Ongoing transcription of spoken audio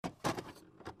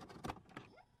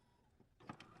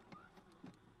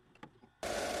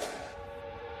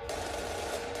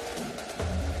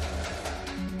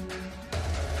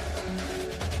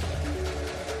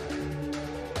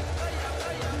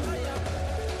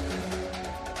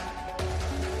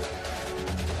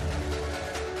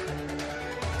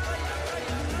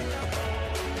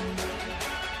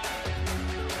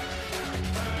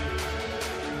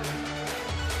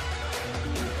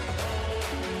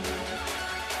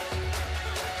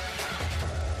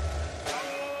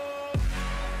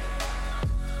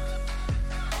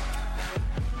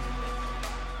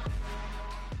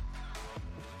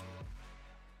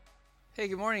Hey,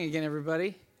 good morning again,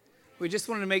 everybody. We just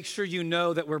wanted to make sure you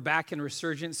know that we're back in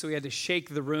Resurgence, so we had to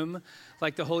shake the room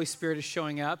like the Holy Spirit is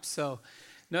showing up. So,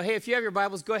 no, hey, if you have your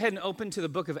Bibles, go ahead and open to the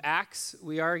book of Acts.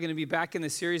 We are going to be back in the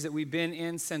series that we've been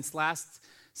in since last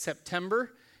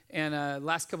September. And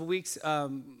last couple weeks,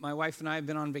 my wife and I have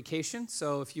been on vacation.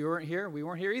 So if you weren't here, we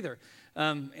weren't here either.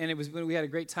 And we had a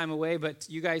great time away, but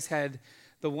you guys had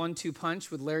the 1-2 punch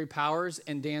with Larry Powers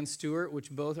and Dan Stewart, which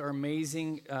both are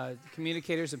amazing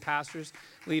communicators and pastors,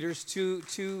 leaders,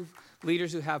 two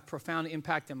leaders who have profound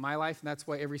impact in my life, and that's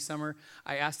why every summer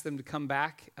I ask them to come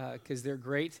back because they're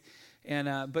great.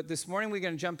 And but this morning we're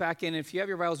going to jump back in. If you have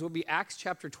your Bibles, we'll be Acts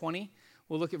chapter 20.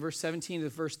 We'll look at verse 17 to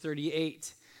verse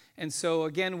 38. And so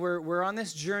again, we're on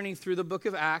this journey through the book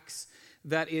of Acts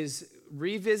that is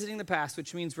revisiting the past,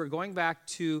 which means we're going back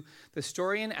to the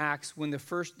story in Acts when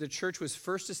the church was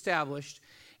first established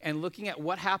and looking at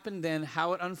what happened then,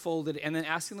 how it unfolded, and then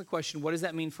asking the question, what does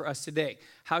that mean for us today?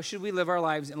 How should we live our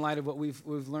lives in light of what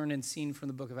we've learned and seen from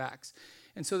the book of Acts?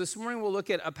 And so this morning we'll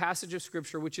look at a passage of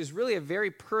Scripture which is really a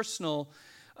very personal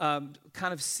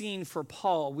kind of scene for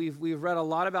Paul. We've read a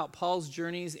lot about Paul's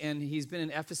journeys, and he's been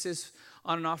in Ephesus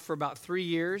on and off for about 3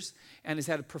 years and has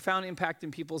had a profound impact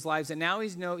in people's lives. And now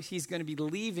he's going to be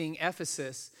leaving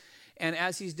Ephesus. And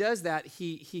as he does that,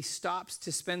 he stops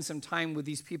to spend some time with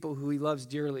these people who he loves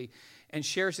dearly and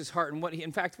shares his heart. And what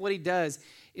he does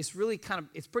is really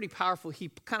it's pretty powerful. He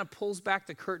kind of pulls back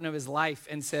the curtain of his life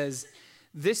and says,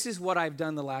 this is what I've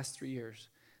done the last 3 years.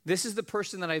 This is the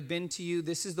person that I've been to you.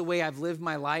 This is the way I've lived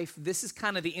my life. This is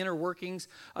kind of the inner workings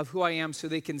of who I am so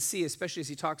they can see, especially as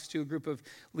he talks to a group of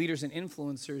leaders and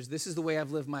influencers, this is the way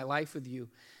I've lived my life with you.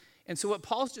 And so what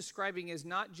Paul's describing is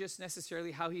not just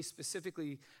necessarily how he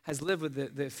specifically has lived with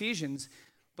the Ephesians,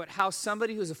 but how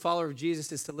somebody who's a follower of Jesus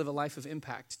is to live a life of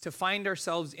impact, to find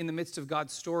ourselves in the midst of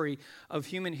God's story of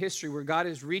human history where God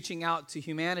is reaching out to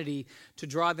humanity to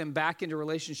draw them back into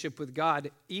relationship with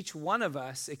God. Each one of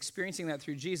us experiencing that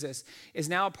through Jesus is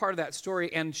now a part of that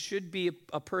story and should be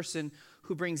a person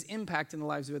who brings impact in the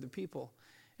lives of other people.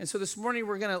 And so this morning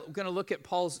we're going to look at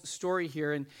Paul's story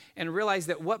here and realize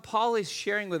that what Paul is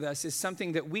sharing with us is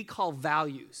something that we call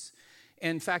values.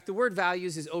 In fact, the word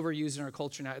values is overused in our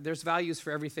culture now. There's values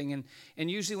for everything. And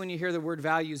usually when you hear the word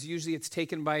values, usually it's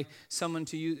taken by someone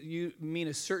to you mean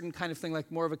a certain kind of thing,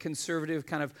 like more of a conservative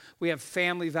kind of, we have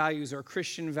family values or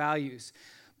Christian values.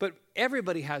 But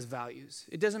everybody has values.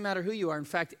 It doesn't matter who you are. In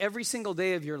fact, every single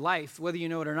day of your life, whether you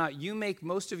know it or not, you make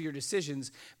most of your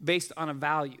decisions based on a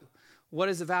value. What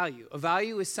is a value? A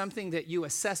value is something that you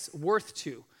assess worth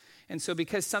to. And so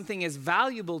because something is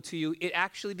valuable to you, it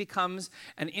actually becomes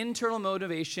an internal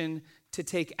motivation to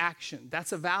take action.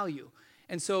 That's a value.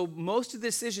 And so most of the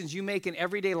decisions you make in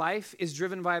everyday life is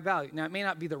driven by a value. Now, it may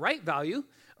not be the right value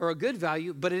or a good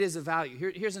value, but it is a value.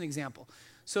 Here's an example.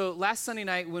 So last Sunday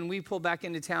night when we pulled back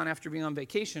into town after being on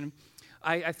vacation,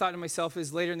 I thought to myself, it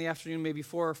was later in the afternoon, maybe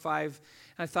 4 or 5,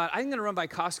 and I thought, I'm going to run by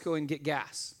Costco and get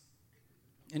gas.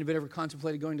 Anybody ever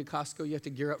contemplated going to Costco? You have to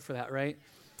gear up for that, right?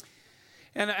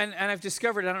 And I've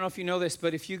discovered, I don't know if you know this,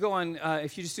 but if you go on,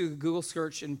 if you just do a Google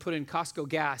search and put in Costco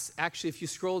gas, actually if you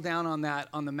scroll down on that,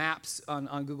 on the maps,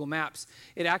 on Google Maps,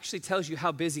 it actually tells you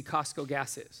how busy Costco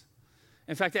gas is.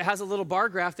 In fact, it has a little bar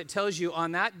graph that tells you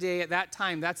on that day, at that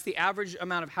time, that's the average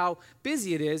amount of how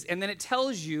busy it is, and then it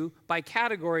tells you by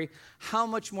category how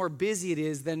much more busy it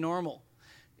is than normal.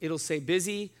 It'll say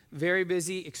busy, very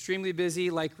busy, extremely busy,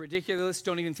 like ridiculous,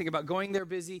 don't even think about going there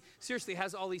busy. Seriously, it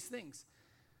has all these things.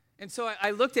 And so I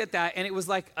looked at that, and it was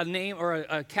like a name or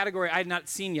a category I had not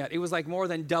seen yet. It was like more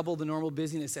than double the normal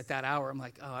busyness at that hour. I'm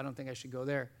like, oh, I don't think I should go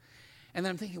there. And then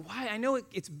I'm thinking, why? I know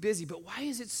it's busy, but why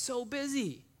is it so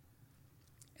busy?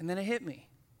 And then it hit me.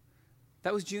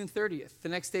 That was June 30th. The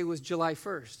next day was July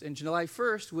 1st. And July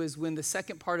 1st was when the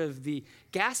second part of the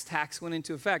gas tax went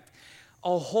into effect.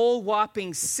 A whole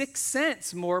whopping 6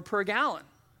 cents more per gallon.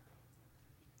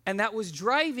 And that was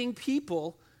driving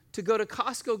people to go to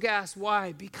Costco gas.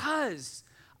 Why? Because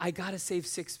I got to save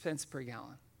 6 cents per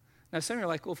gallon. Now, some of you are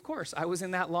like, well, of course, I was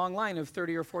in that long line of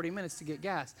 30 or 40 minutes to get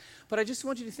gas. But I just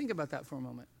want you to think about that for a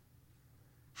moment.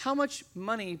 How much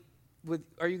money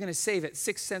are you going to save at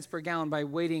 6 cents per gallon by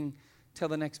waiting till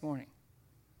the next morning?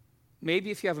 Maybe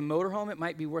if you have a motorhome, it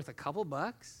might be worth a couple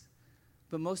bucks.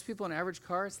 But most people in an average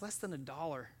car, it's less than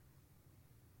 $1.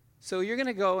 So you're going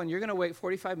to go and you're going to wait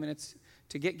 45 minutes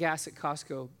to get gas at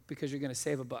Costco because you're going to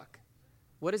save $1.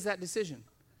 What is that decision?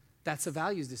 That's a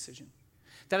values decision.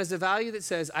 That is a value that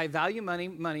says, I value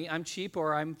money, I'm cheap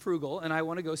or I'm frugal, and I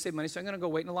want to go save money, so I'm going to go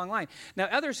wait in a long line. Now,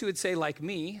 others who would say, like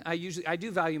me, I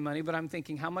do value money, but I'm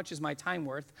thinking, how much is my time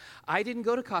worth? I didn't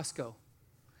go to Costco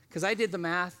Because I did the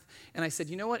math, and I said,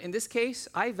 you know what? In this case,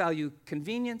 I value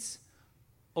convenience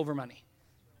over money.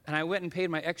 And I went and paid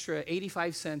my extra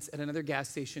 85 cents at another gas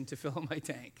station to fill up my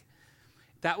tank.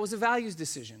 That was a values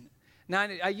decision. Now,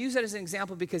 I use that as an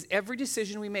example because every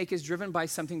decision we make is driven by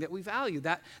something that we value.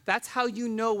 That's how you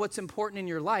know what's important in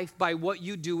your life, by what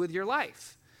you do with your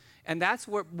life. And that's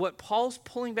what Paul's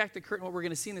pulling back the curtain, what we're going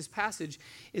to see in this passage,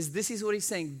 is this is what he's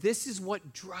saying. This is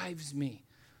what drives me.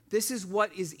 This is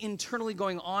what is internally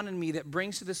going on in me that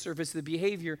brings to the surface the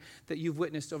behavior that you've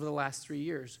witnessed over the last 3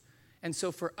 years. And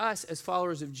so for us as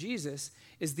followers of Jesus,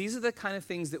 is these are the kind of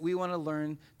things that we want to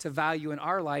learn to value in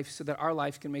our life so that our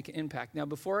life can make an impact. Now,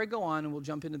 before I go on and we'll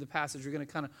jump into the passage, we're going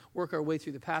to kind of work our way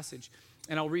through the passage,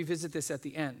 and I'll revisit this at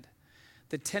the end.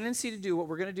 The tendency to do what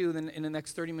we're going to do in the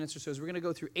next 30 minutes or so is we're going to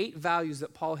go through 8 values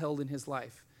that Paul held in his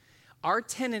life. Our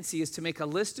tendency is to make a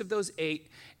list of those 8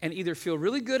 and either feel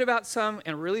really good about some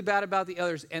and really bad about the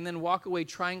others, and then walk away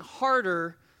trying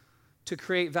harder to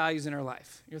create values in our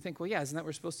life. You're thinking, well, yeah, isn't that what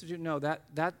we're supposed to do? No,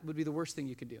 that would be the worst thing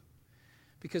you could do.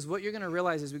 Because what you're going to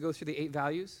realize as we go through the 8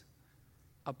 values,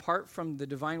 apart from the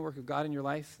divine work of God in your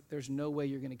life, there's no way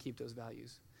you're going to keep those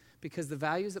values. Because the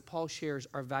values that Paul shares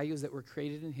are values that were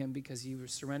created in him because he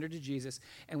was surrendered to Jesus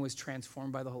and was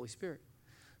transformed by the Holy Spirit.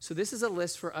 So this is a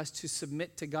list for us to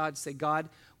submit to God, say, God,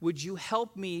 would you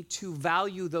help me to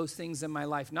value those things in my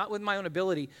life? Not with my own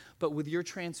ability, but with your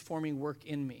transforming work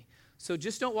in me. So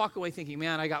just don't walk away thinking,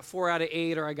 man, I got 4 out of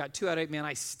 8 or I got 2 out of 8. Man,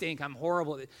 I stink. I'm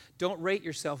horrible. Don't rate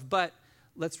yourself. But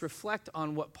let's reflect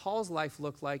on what Paul's life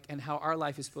looked like and how our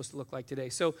life is supposed to look like today.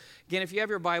 So again, if you have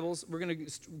your Bibles, we're going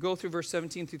to go through verse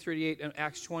 17 through 38 in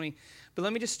Acts 20. But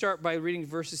let me just start by reading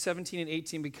verses 17 and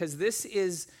 18 because this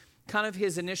is kind of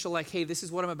his initial like, hey, this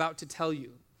is what I'm about to tell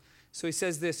you. So he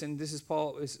says this, and this is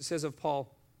Paul. It says of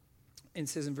Paul. And it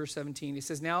says in verse 17, he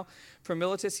says, now from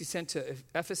Miletus he sent to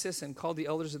Ephesus and called the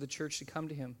elders of the church to come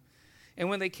to him. And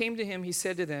when they came to him, he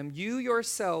said to them, you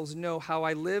yourselves know how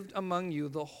I lived among you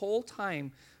the whole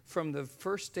time from the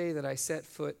first day that I set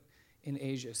foot in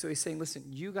Asia. So he's saying, listen,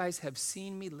 you guys have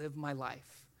seen me live my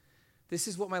life. This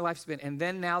is what my life's been. And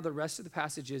then now the rest of the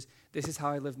passage is, this is how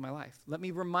I lived my life. Let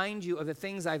me remind you of the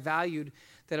things I valued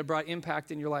that have brought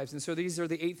impact in your lives. And so these are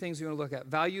the 8 things we want to look at.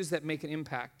 Values that make an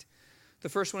impact. The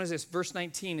first one is this. Verse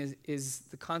 19 is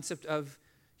the concept of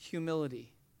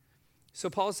humility. So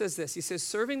Paul says this. He says,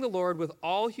 serving the Lord with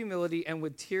all humility and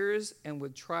with tears and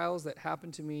with trials that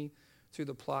happened to me through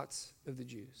the plots of the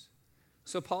Jews.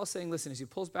 So Paul's saying, listen, as he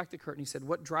pulls back the curtain, he said,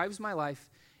 what drives my life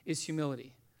is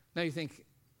humility. Now you think,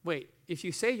 wait, if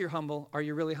you say you're humble, are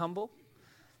you really humble?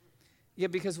 Yeah,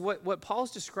 because what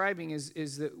Paul's describing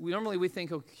is that we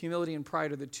think of humility and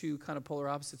pride are the two kind of polar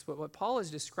opposites. But what Paul is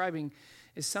describing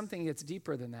is something that's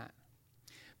deeper than that.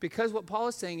 Because what Paul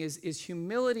is saying is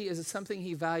humility is something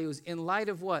he values in light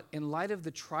of what? In light of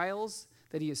the trials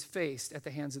that he has faced at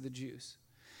the hands of the Jews.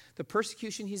 The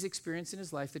persecution he's experienced in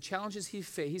his life, the challenges he's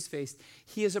faced,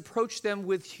 he has approached them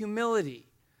with humility.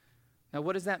 Now,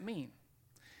 what does that mean?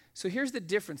 So here's the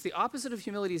difference. The opposite of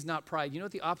humility is not pride. You know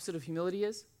what the opposite of humility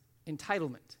is?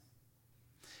 Entitlement.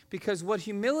 Because what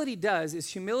humility does is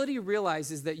humility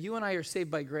realizes that you and I are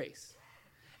saved by grace.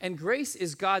 And grace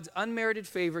is God's unmerited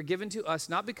favor given to us,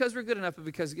 not because we're good enough, but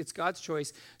because it's God's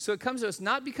choice. So it comes to us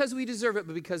not because we deserve it,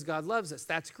 but because God loves us.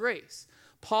 That's grace.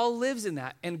 Paul lives in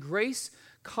that. And grace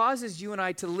causes you and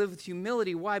I to live with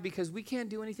humility. Why? Because we can't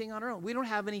do anything on our own. We don't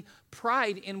have any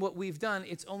pride in what we've done.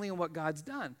 It's only in what God's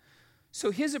done. So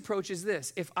his approach is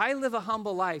this. If I live a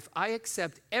humble life, I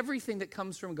accept everything that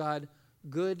comes from God,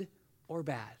 good or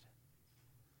bad.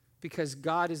 Because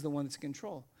God is the one that's in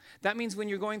control. That means when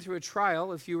you're going through a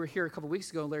trial, if you were here a couple weeks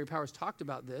ago, Larry Powers talked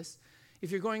about this.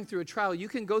 If you're going through a trial, you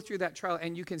can go through that trial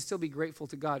and you can still be grateful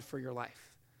to God for your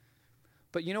life.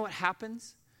 But you know what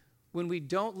happens? When we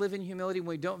don't live in humility, when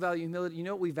we don't value humility, you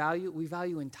know what we value? We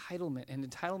value entitlement. And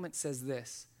entitlement says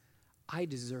this, I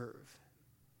deserve.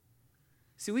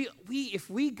 See, if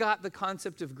we got the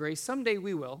concept of grace, someday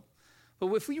we will,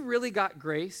 but if we really got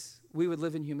grace, we would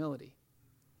live in humility.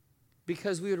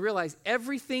 Because we would realize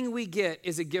everything we get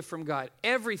is a gift from God.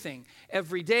 Everything.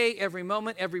 Every day, every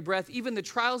moment, every breath, even the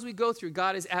trials we go through,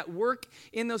 God is at work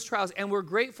in those trials, and we're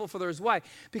grateful for those. Why?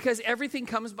 Because everything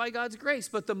comes by God's grace.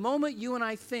 But the moment you and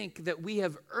I think that we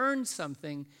have earned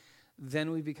something,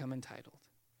 then we become entitled.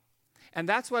 And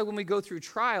that's why when we go through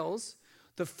trials,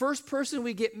 the first person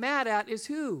we get mad at is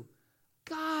who?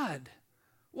 God.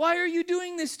 Why are you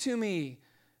doing this to me?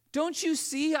 Don't you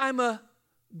see I'm a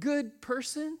good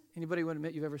person? Anybody want to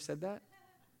admit you've ever said that?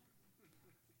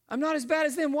 I'm not as bad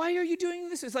as them. Why are you doing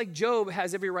this? It's like Job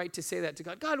has every right to say that to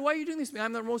God. God, why are you doing this to me?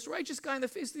 I'm the most righteous guy on the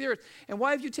face of the earth. And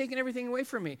why have you taken everything away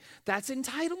from me? That's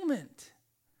entitlement.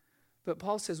 But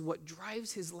Paul says what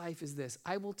drives his life is this.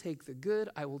 I will take the good.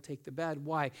 I will take the bad.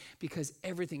 Why? Because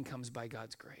everything comes by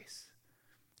God's grace.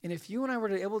 And if you and I were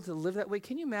able to live that way,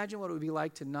 can you imagine what it would be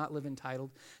like to not live entitled,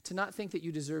 to not think that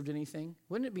you deserved anything?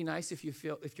 Wouldn't it be nice if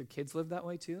your kids lived that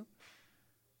way too?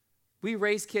 We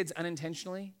raise kids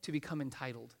unintentionally to become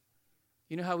entitled.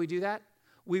 You know how we do that?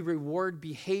 We reward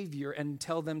behavior and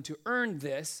tell them to earn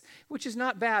this, which is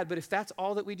not bad, but if that's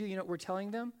all that we do, you know what we're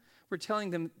telling them? We're telling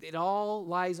them it all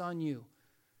lies on you.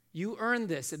 You earned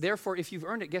this. Therefore, if you've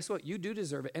earned it, guess what? You do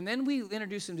deserve it. And then we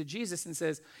introduce them to Jesus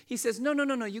and he says, no,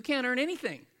 you can't earn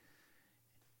anything.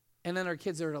 And then our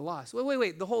kids are at a loss.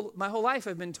 Wait, my whole life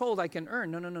I've been told I can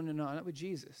earn. No, not with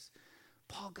Jesus.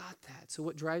 Paul got that. So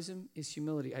what drives him is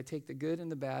humility. I take the good and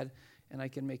the bad, and I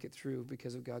can make it through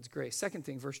because of God's grace. Second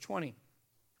thing, verse 20,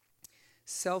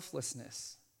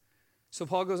 selflessness. So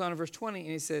Paul goes on in verse 20, and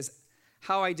he says,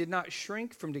 how I did not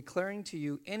shrink from declaring to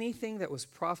you anything that was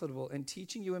profitable and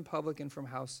teaching you in public and from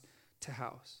house to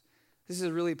house. This is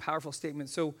a really powerful statement.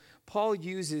 So Paul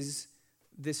uses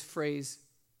this phrase,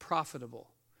 profitable.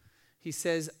 He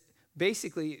says,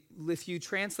 basically, if you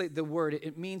translate the word,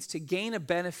 it means to gain a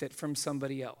benefit from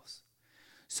somebody else.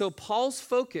 So Paul's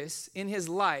focus in his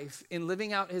life, in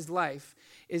living out his life,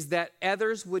 is that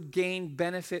others would gain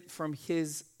benefit from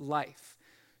his life.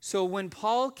 So when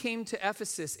Paul came to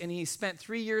Ephesus and he spent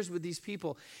 3 years with these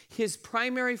people, his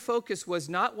primary focus was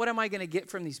not what am I going to get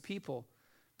from these people,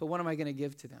 but what am I going to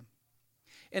give to them?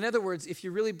 In other words, if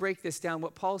you really break this down,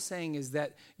 what Paul's saying is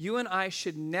that you and I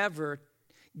should never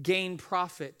gain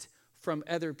profit from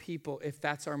other people if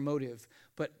that's our motive,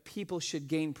 but people should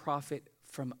gain profit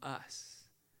from us.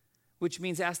 Which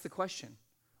means ask the question,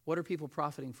 what are people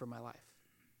profiting from my life?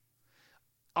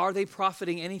 Are they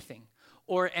profiting anything?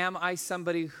 Or am I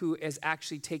somebody who is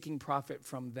actually taking profit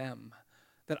from them?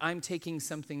 That I'm taking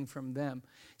something from them.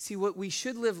 See, what we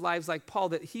should live lives like Paul,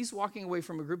 that he's walking away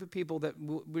from a group of people that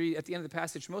at the end of the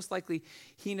passage, most likely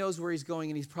he knows where he's going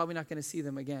and he's probably not going to see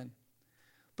them again.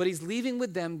 But he's leaving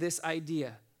with them this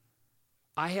idea.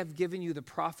 I have given you the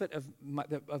profit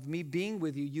of me being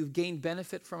with you. You've gained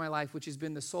benefit from my life, which has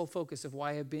been the sole focus of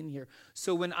why I've been here.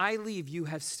 So when I leave, you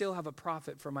still have a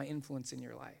profit for my influence in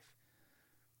your life.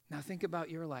 Now think about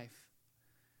your life.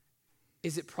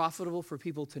 Is it profitable for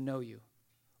people to know you?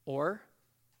 Or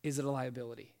is it a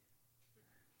liability?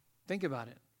 Think about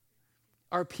it.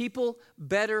 Are people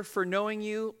better for knowing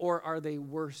you, or are they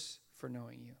worse for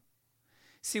knowing you?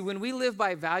 See, when we live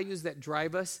by values that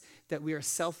drive us, that we are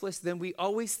selfless, then we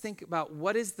always think about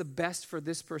what is the best for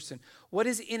this person? What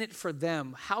is in it for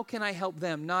them? How can I help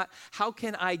them? Not how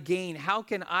can I gain? How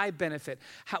can I benefit?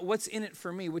 What's in it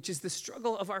for me? Which is the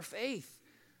struggle of our faith.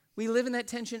 We live in that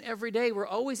tension every day. We're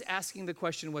always asking the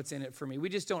question, what's in it for me? We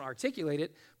just don't articulate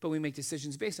it, but we make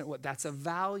decisions based on what. That's a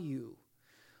value.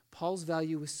 Paul's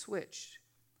value was switched,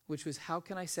 which was how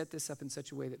can I set this up in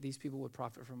such a way that these people would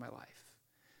profit from my life?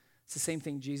 It's the same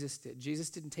thing Jesus did. Jesus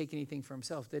didn't take anything for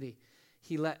himself, did he?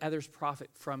 He let others profit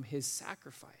from his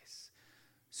sacrifice.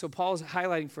 So Paul's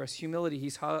highlighting for us humility.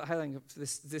 He's highlighting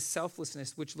this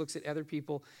selflessness, which looks at other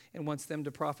people and wants them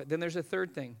to profit. Then there's a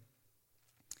third thing.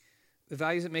 The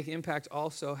values that make an impact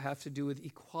also have to do with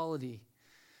equality.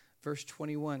 Verse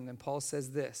 21, and Paul says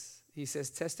this. He says,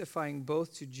 testifying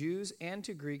both to Jews and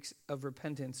to Greeks of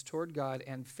repentance toward God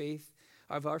and faith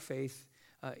of our faith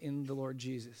in the Lord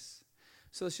Jesus.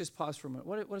 So let's just pause for a minute.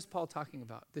 What is Paul talking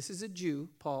about? This is a Jew,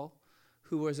 Paul,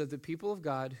 who was of the people of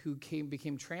God, who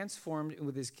became transformed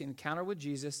with his encounter with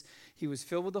Jesus. He was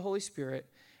filled with the Holy Spirit.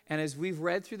 And as we've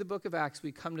read through the book of Acts,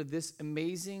 we come to this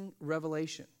amazing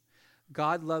revelation.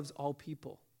 God loves all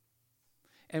people.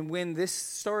 And when this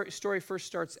story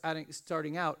first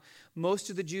starting out, most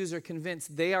of the Jews are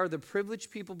convinced they are the privileged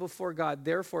people before God.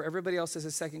 Therefore, everybody else is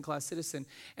a second-class citizen.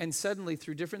 And suddenly,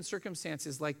 through different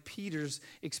circumstances, like Peter's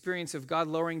experience of God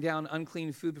lowering down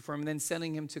unclean food before him and then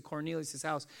sending him to Cornelius'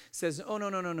 house, says, oh,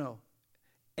 no.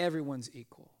 Everyone's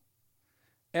equal.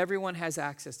 Everyone has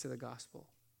access to the gospel.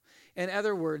 In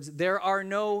other words, there are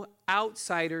no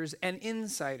outsiders and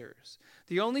insiders.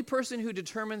 The only person who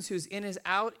determines who's in is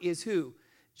out is who?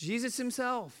 Jesus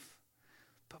himself.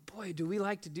 But boy, do we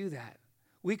like to do that.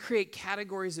 We create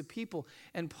categories of people.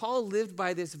 And Paul lived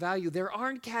by this value. There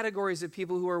aren't categories of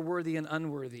people who are worthy and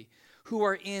unworthy, who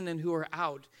are in and who are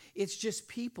out. It's just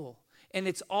people. And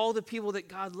it's all the people that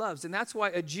God loves. And that's why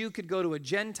a Jew could go to a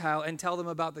Gentile and tell them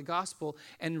about the gospel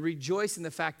and rejoice in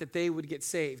the fact that they would get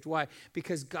saved. Why?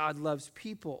 Because God loves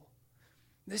people.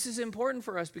 This is important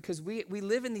for us because we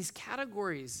live in these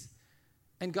categories,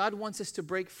 and God wants us to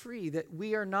break free, that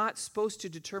we are not supposed to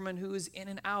determine who is in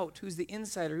and out, who's the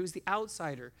insider, who's the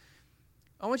outsider.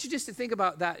 I want you just to think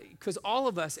about that, because all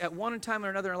of us at one time or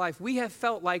another in life, we have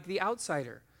felt like the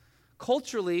outsider.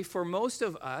 Culturally, for most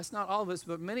of us, not all of us,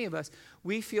 but many of us,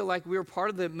 we feel like we're part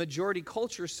of the majority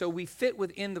culture, so we fit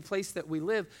within the place that we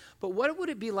live. But what would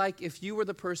it be like if you were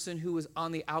the person who was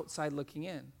on the outside looking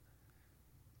in?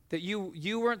 That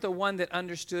you weren't the one that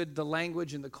understood the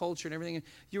language and the culture and everything.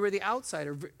 You were the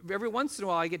outsider. Every once in a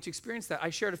while, I get to experience that. I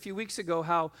shared a few weeks ago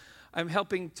how I'm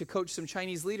helping to coach some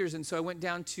Chinese leaders, and so I went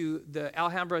down to the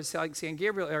Alhambra, San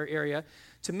Gabriel area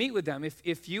to meet with them.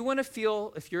 If you want to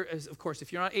feel, if you're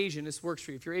not Asian, this works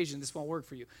for you. If you're Asian, this won't work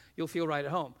for you. You'll feel right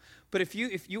at home. But if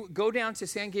you go down to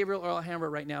San Gabriel or Alhambra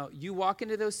right now, you walk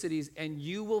into those cities and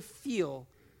you will feel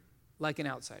like an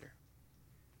outsider.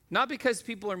 Not because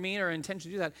people are mean or intend to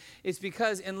do that. It's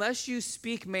because unless you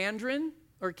speak Mandarin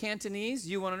or Cantonese,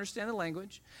 you won't understand the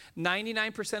language.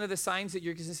 99% of the signs that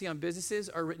you're going to see on businesses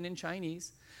are written in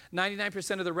Chinese.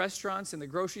 99% of the restaurants and the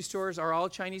grocery stores are all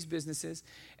Chinese businesses.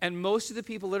 And most of the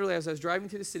people, literally, as I was driving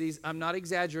through the cities, I'm not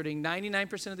exaggerating,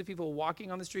 99% of the people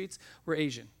walking on the streets were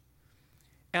Asian.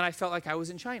 And I felt like I was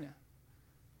in China.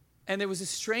 And there was a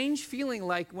strange feeling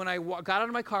like when I got out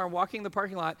of my car and walking in the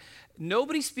parking lot,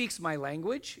 nobody speaks my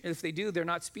language. And if they do, they're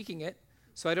not speaking it.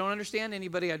 So I don't understand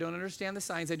anybody. I don't understand the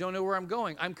signs. I don't know where I'm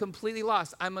going. I'm completely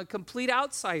lost. I'm a complete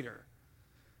outsider.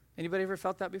 Anybody ever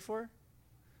felt that before?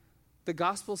 The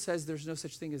gospel says there's no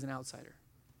such thing as an outsider.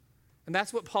 And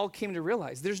that's what Paul came to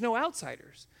realize. There's no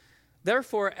outsiders.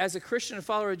 Therefore, as a Christian and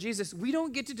follower of Jesus, we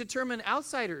don't get to determine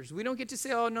outsiders. We don't get to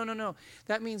say, oh, no.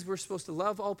 That means we're supposed to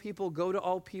love all people, go to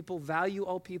all people, value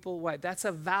all people. Why? That's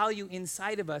a value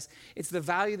inside of us. It's the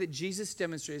value that Jesus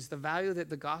demonstrates, the value that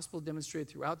the gospel demonstrated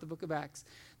throughout the book of Acts,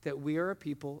 that we are a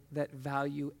people that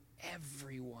value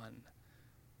everyone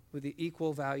with the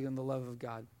equal value and the love of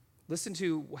God. Listen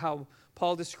to how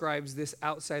Paul describes this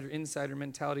outsider-insider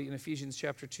mentality in Ephesians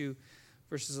chapter 2,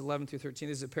 verses 11 through 13.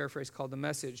 This is a paraphrase called The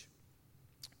Message.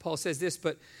 Paul says this,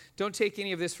 but don't take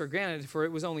any of this for granted, for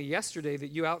it was only yesterday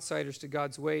that you outsiders to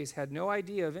God's ways had no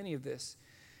idea of any of this.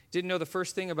 Didn't know the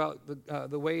first thing about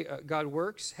the way God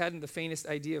works, hadn't the faintest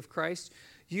idea of Christ.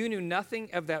 You knew nothing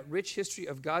of that rich history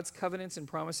of God's covenants and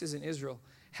promises in Israel,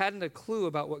 hadn't a clue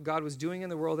about what God was doing in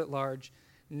the world at large.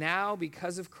 Now,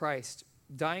 because of Christ,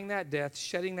 dying that death,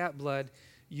 shedding that blood,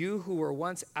 you who were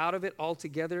once out of it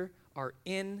altogether are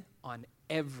in on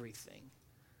everything.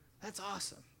 That's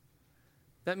awesome.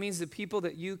 That means the people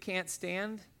that you can't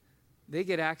stand, they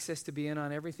get access to be in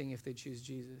on everything if they choose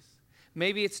Jesus.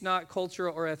 Maybe it's not culture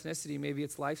or ethnicity. Maybe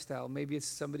it's lifestyle. Maybe it's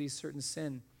somebody's certain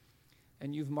sin.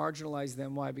 And you've marginalized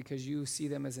them. Why? Because you see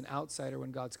them as an outsider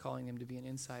when God's calling them to be an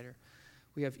insider.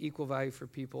 We have equal value for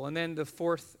people. And then the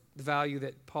fourth value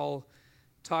that Paul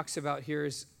talks about here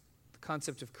is the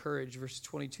concept of courage, verses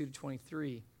 22 to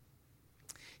 23.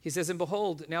 He says, and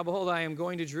behold, I am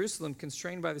going to Jerusalem,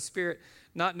 constrained by the Spirit,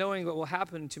 not knowing what will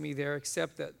happen to me there,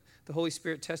 except that the Holy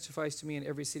Spirit testifies to me in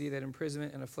every city that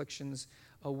imprisonment and afflictions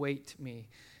await me.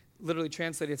 Literally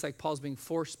translated, it's like Paul's being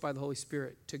forced by the Holy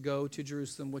Spirit to go to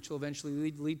Jerusalem, which will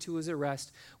eventually lead to his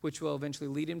arrest, which will eventually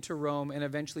lead him to Rome, and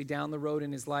eventually down the road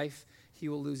in his life, he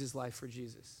will lose his life for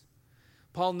Jesus.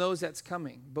 Paul knows that's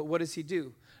coming, but what does he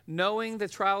do? Knowing the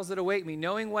trials that await me,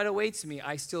 knowing what awaits me,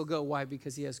 I still go. Why?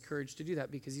 Because he has courage to do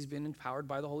that, because he's been empowered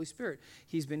by the Holy Spirit.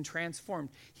 He's been transformed.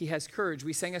 He has courage.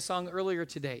 We sang a song earlier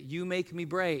today, You Make Me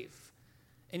Brave.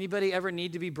 Anybody ever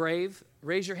need to be brave?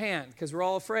 Raise your hand, because we're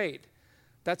all afraid.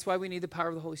 That's why we need the power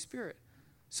of the Holy Spirit.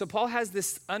 So Paul has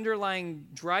this underlying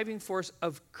driving force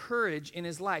of courage in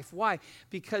his life. Why?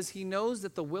 Because he knows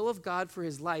that the will of God for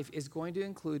his life is going to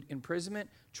include imprisonment,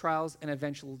 trials, and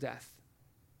eventual death.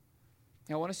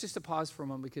 Now, I want us just to pause for a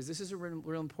moment, because this is a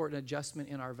real important adjustment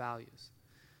in our values.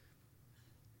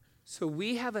 So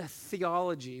we have a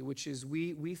theology, which is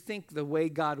we think the way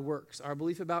God works, our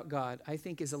belief about God, I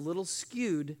think is a little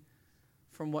skewed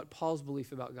from what Paul's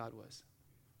belief about God was.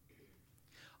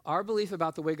 Our belief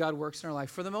about the way God works in our life,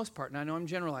 for the most part, and I know I'm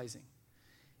generalizing,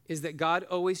 is that God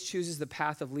always chooses the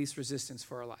path of least resistance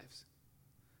for our lives.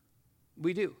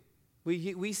 We do.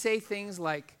 We say things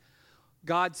like,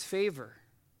 God's favor.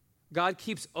 God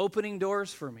keeps opening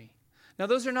doors for me. Now,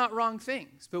 those are not wrong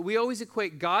things, but we always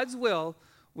equate God's will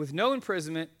with no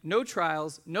imprisonment, no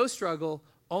trials, no struggle,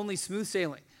 only smooth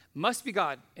sailing. Must be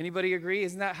God. Anybody agree?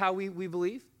 Isn't that how we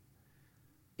believe?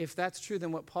 If that's true,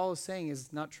 then what Paul is saying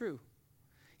is not true.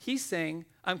 He's saying,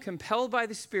 I'm compelled by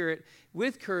the Spirit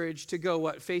with courage to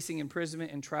go, facing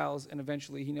imprisonment and trials, and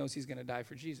eventually he knows he's going to die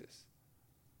for Jesus.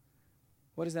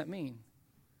 What does that mean?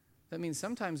 That means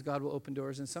sometimes God will open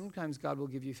doors, and sometimes God will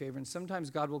give you favor, and sometimes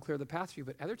God will clear the path for you,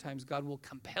 but other times God will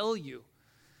compel you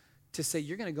to say,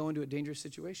 you're going to go into a dangerous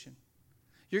situation.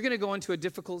 You're going to go into a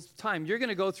difficult time. You're going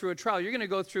to go through a trial. You're going to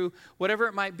go through whatever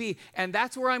it might be. And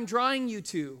that's where I'm drawing you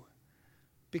to,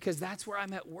 because that's where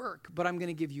I'm at work, but I'm going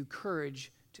to give you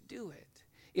courage to do it.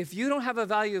 If you don't have a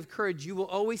value of courage, you will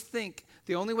always think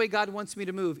the only way God wants me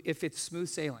to move, if it's smooth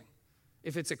sailing,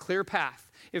 if it's a clear path,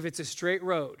 if it's a straight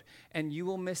road, and you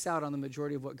will miss out on the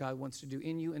majority of what God wants to do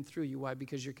in you and through you. Why?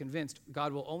 Because you're convinced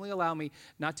God will only allow me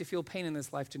not to feel pain in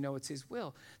this life to know it's his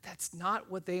will. That's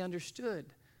not what they understood.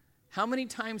 How many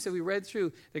times have we read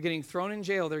through, they're getting thrown in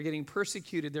jail, they're getting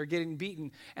persecuted, they're getting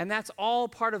beaten, and that's all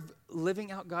part of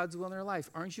living out God's will in their life.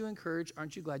 Aren't you encouraged?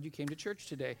 Aren't you glad you came to church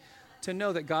today to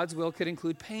know that God's will could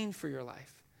include pain for your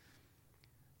life?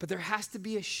 But there has to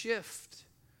be a shift.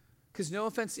 Because no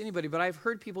offense to anybody, but I've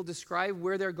heard people describe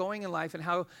where they're going in life and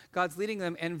how God's leading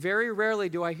them, and very rarely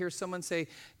do I hear someone say,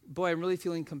 boy, I'm really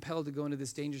feeling compelled to go into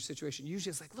this dangerous situation.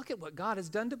 Usually it's like, look at what God has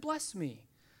done to bless me.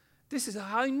 This is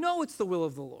how I know it's the will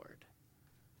of the Lord.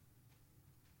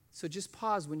 So just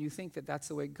pause when you think that that's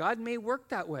the way. God may work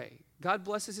that way. God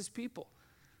blesses his people.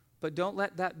 But don't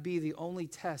let that be the only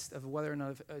test of whether or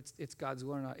not it's God's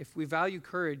will or not. If we value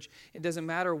courage, it doesn't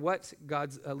matter what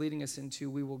God's leading us into,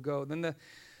 we will go. Then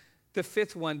the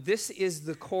fifth one, this is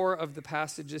the core of the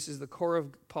passage. This is the core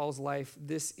of Paul's life.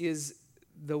 This is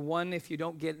the one, if you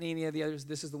don't get any of the others,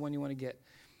 this is the one you want to get.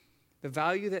 The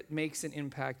value that makes an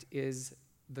impact is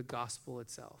the gospel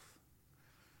itself.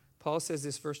 Paul says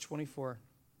this, verse 24.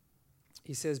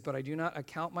 He says, but I do not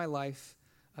account my life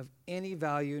of any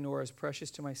value nor as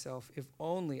precious to myself, if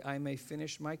only I may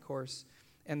finish my course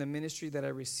and the ministry that I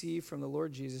received from the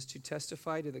Lord Jesus to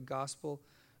testify to the gospel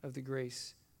of the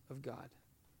grace of God.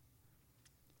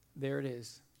 There it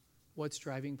is. What's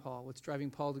driving Paul? What's driving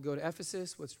Paul to go to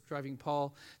Ephesus? What's driving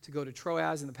Paul to go to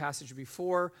Troas in the passage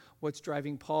before? What's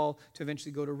driving Paul to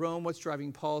eventually go to Rome? What's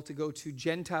driving Paul to go to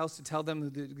Gentiles to tell them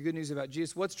the good news about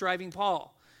Jesus? What's driving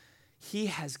Paul? He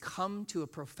has come to a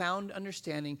profound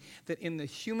understanding that in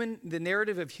the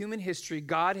narrative of human history,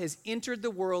 God has entered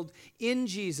the world in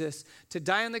Jesus to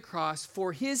die on the cross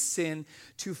for his sin,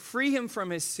 to free him from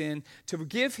his sin, to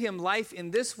give him life in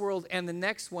this world and the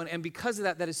next one. And because of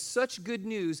that, that is such good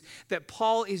news that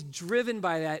Paul is driven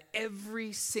by that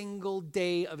every single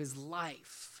day of his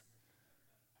life.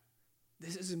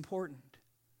 This is important.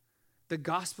 The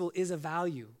gospel is a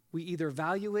value. We either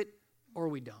value it or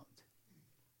we don't.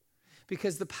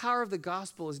 Because the power of the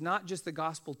gospel is not just the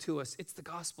gospel to us, it's the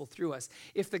gospel through us.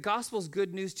 If the gospel is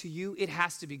good news to you, it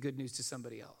has to be good news to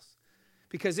somebody else.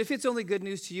 Because if it's only good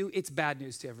news to you, it's bad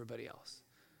news to everybody else.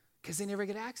 Because they never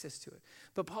get access to it.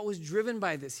 But Paul was driven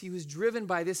by this. He was driven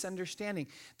by this understanding.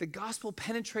 The gospel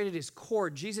penetrated his core.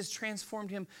 Jesus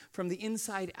transformed him from the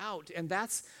inside out. And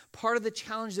that's part of the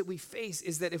challenge that we face,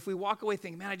 is that if we walk away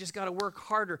thinking, man, I just got to work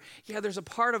harder. Yeah, there's a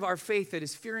part of our faith that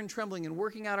is fear and trembling and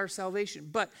working out our salvation.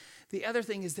 But the other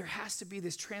thing is there has to be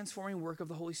this transforming work of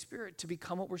the Holy Spirit to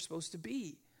become what we're supposed to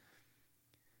be.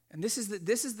 And this is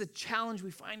the challenge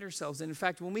we find ourselves in. In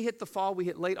fact, when we hit the fall, we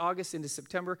hit late August into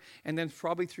September, and then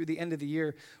probably through the end of the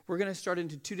year, we're going to start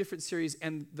into 2 different series,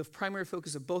 and the primary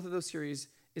focus of both of those series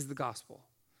is the gospel.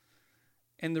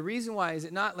 And the reason why is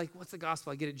it not like, what's the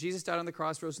gospel? I get it. Jesus died on the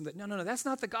cross, rose from the dead. No, that's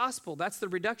not the gospel. That's the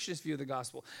reductionist view of the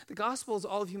gospel. The gospel is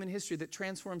all of human history that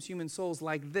transforms human souls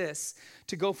like this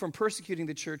to go from persecuting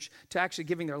the church to actually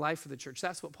giving their life for the church.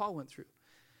 That's what Paul went through.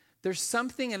 There's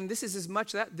something, and this is as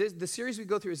much that the series we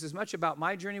go through is as much about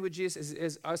my journey with Jesus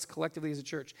as us collectively as a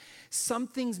church.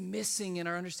 Something's missing in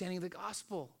our understanding of the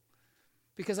gospel.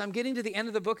 Because I'm getting to the end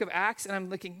of the book of Acts, and I'm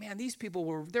looking, man, these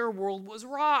people their world was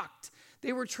rocked.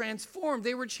 They were transformed.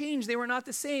 They were changed. They were not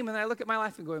the same. And I look at my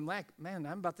life and go, man,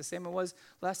 I'm about the same I was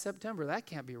last September. That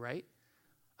can't be right.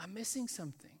 I'm missing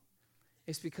something.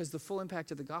 It's because the full impact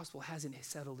of the gospel hasn't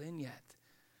settled in yet.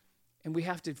 And we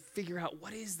have to figure out,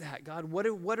 what is that, God? What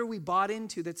are we bought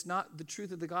into that's not the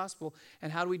truth of the gospel?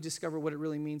 And how do we discover what it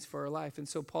really means for our life? And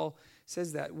so Paul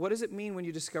says that. What does it mean when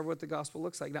you discover what the gospel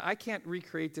looks like? Now, I can't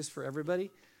recreate this for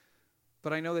everybody,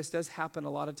 but I know this does happen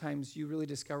a lot of times. You really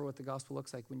discover what the gospel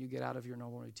looks like when you get out of your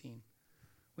normal routine,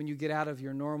 when you get out of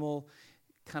your normal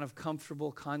kind of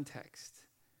comfortable context,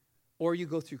 or you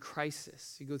go through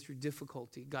crisis, you go through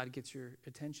difficulty, God gets your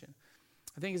attention.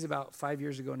 I think it's about 5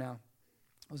 years ago now.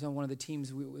 I was on one of the teams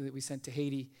that we sent to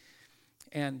Haiti,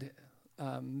 and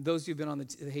those of you who've been on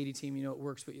the Haiti team, you know it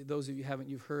works, but those of you who haven't,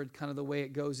 you've heard kind of the way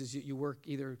it goes is you work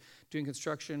either doing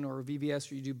construction or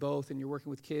VBS, or you do both, and you're working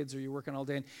with kids, or you're working all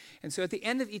day. And so at the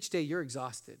end of each day, you're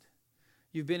exhausted.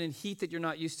 You've been in heat that you're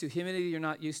not used to, humidity you're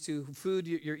not used to, food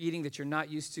you're eating that you're not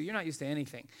used to. You're not used to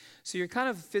anything. So you're kind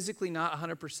of physically not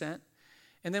 100%.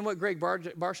 And then what Greg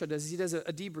Barshaw does is he does a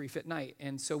debrief at night.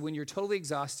 And so when you're totally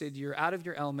exhausted, you're out of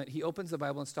your element, he opens the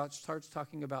Bible and starts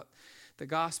talking about the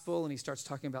gospel, and he starts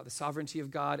talking about the sovereignty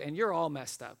of God, and you're all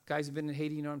messed up. Guys who've been in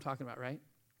Haiti, you know what I'm talking about, right?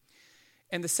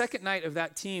 And the second night of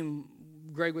that team,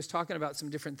 Greg was talking about some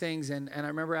different things, and I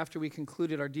remember after we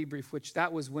concluded our debrief, which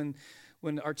that was when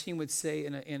our team would stay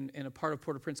in a part of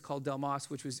Port-au-Prince called Del Mas,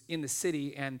 which was in the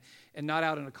city and not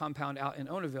out in a compound out in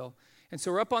Onaville. And so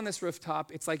we're up on this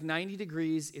rooftop. It's like 90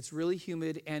 degrees. It's really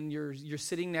humid, and you're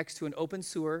sitting next to an open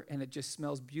sewer, and it just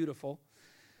smells beautiful.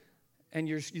 And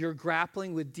you're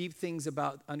grappling with deep things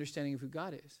about understanding of who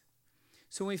God is.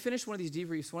 So when we finished one of these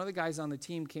debriefs, one of the guys on the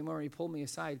team came over and he pulled me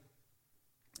aside.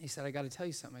 He said, I got to tell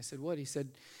you something. I said, what? He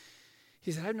said,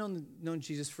 I've known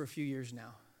Jesus for a few years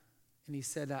now. And he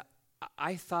said,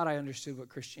 I thought I understood what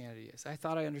Christianity is. I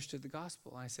thought I understood the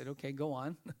gospel. And I said, okay, go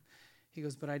on. He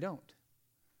goes, but I don't.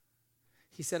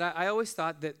 He said, I always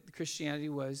thought that Christianity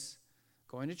was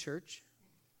going to church,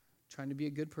 trying to be a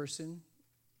good person,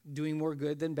 doing more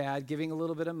good than bad, giving a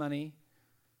little bit of money,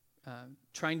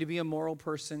 trying to be a moral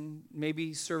person,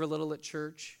 maybe serve a little at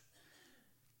church.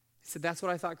 He said, that's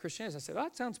what I thought Christianity is. I said,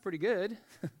 that sounds pretty good.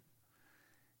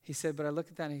 He said, but I look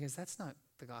at that and he goes, that's not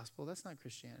the gospel. That's not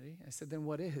Christianity. I said, then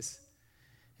what is?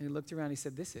 And he looked around and he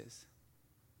said, this is.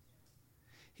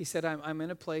 He said, I'm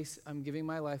in a place, I'm giving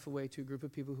my life away to a group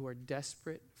of people who are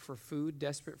desperate for food,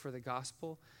 desperate for the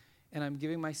gospel, and I'm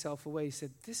giving myself away. He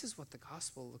said, this is what the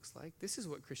gospel looks like. This is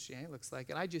what Christianity looks like.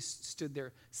 And I just stood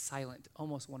there silent,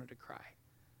 almost wanted to cry.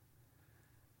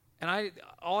 And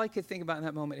all I could think about in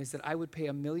that moment is that I would pay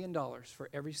 $1 million for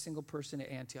every single person at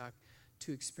Antioch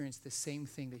to experience the same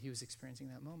thing that he was experiencing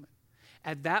in that moment.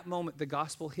 At that moment, the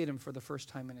gospel hit him for the first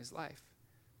time in his life.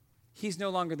 He's no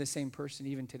longer the same person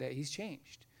even today. He's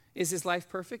changed. Is his life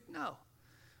perfect? No.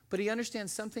 But he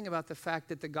understands something about the fact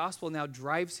that the gospel now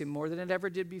drives him more than it ever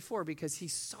did before, because he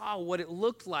saw what it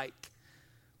looked like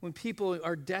when people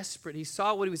are desperate. He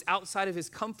saw what he was outside of his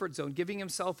comfort zone, giving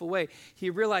himself away. He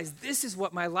realized, this is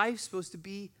what my life's supposed to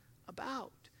be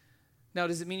about. Now,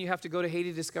 does it mean you have to go to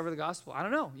Haiti to discover the gospel? I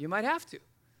don't know. You might have to.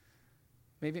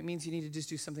 Maybe it means you need to just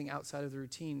do something outside of the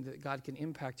routine that God can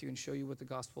impact you and show you what the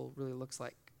gospel really looks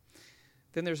like.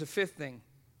 Then there's a fifth thing.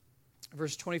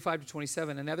 Verse 25 to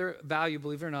 27, another value,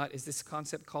 believe it or not, is this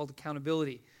concept called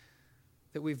accountability,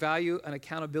 that we value an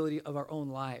accountability of our own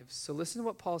lives. So listen to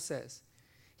what Paul says.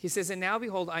 He says, and now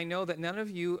behold, I know that none of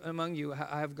you among you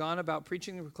have gone about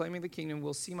preaching and proclaiming the kingdom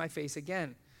will see my face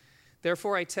again.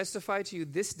 Therefore I testify to you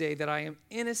this day that I am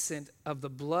innocent of the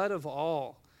blood of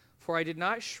all, for I did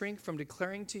not shrink from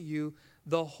declaring to you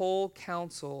the whole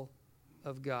counsel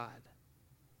of God.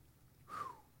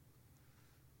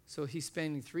 So he's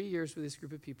spending 3 years with this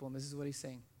group of people, and this is what he's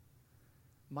saying.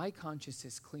 My conscience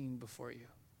is clean before you.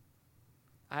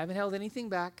 I haven't held anything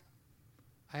back.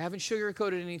 I haven't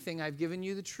sugarcoated anything. I've given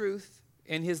you the truth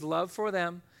and his love for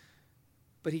them,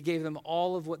 but he gave them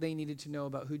all of what they needed to know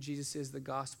about who Jesus is, the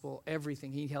gospel,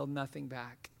 everything. He held nothing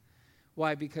back.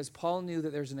 Why? Because Paul knew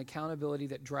that there's an accountability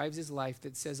that drives his life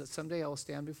that says that someday I will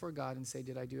stand before God and say,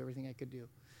 did I do everything I could do?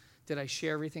 Did I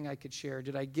share everything I could share?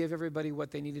 Did I give everybody what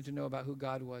they needed to know about who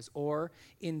God was? Or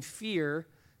in fear,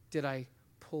 did I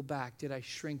pull back? Did I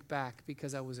shrink back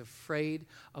because I was afraid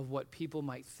of what people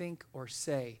might think or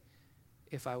say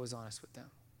if I was honest with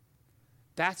them?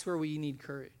 That's where we need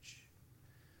courage.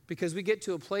 Because we get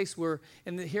to a place where,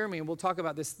 and hear me, and we'll talk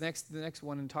about this the next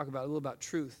one and talk about a little about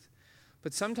truth.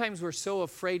 But sometimes we're so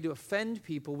afraid to offend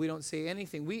people, we don't say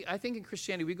anything. I think in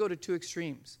Christianity, we go to two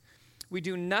extremes. We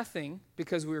do nothing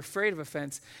because we're afraid of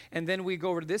offense, and then we go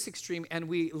over to this extreme and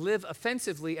we live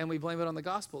offensively and we blame it on the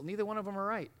gospel. Neither one of them are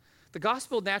right. The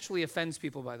gospel naturally offends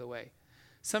people, by the way.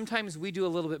 Sometimes we do a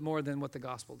little bit more than what the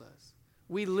gospel does.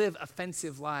 We live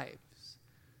offensive lives.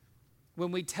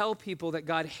 When we tell people that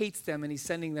God hates them and he's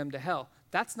sending them to hell,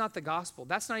 that's not the gospel.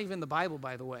 That's not even the Bible,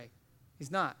 by the way.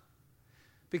 He's not.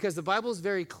 Because the Bible is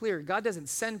very clear. God doesn't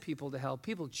send people to hell.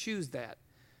 People choose that.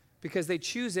 Because they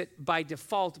choose it by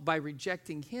default by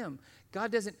rejecting him.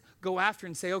 God doesn't go after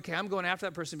and say, okay, I'm going after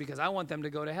that person because I want them to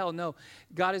go to hell. No,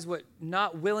 God is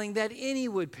not willing that any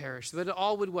would perish, but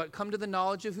all would come to the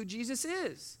knowledge of who Jesus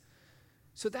is.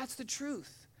 So that's the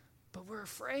truth. But we're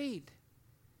afraid.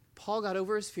 Paul got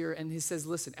over his fear and he says,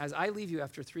 listen, as I leave you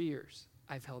after 3 years,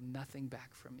 I've held nothing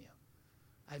back from you.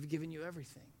 I've given you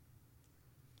everything.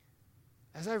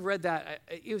 As I read that,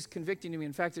 it was convicting to me.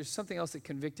 In fact, there's something else that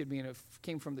convicted me, and it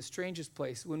came from the strangest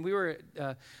place. When we were,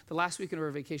 the last weekend of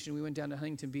our vacation, we went down to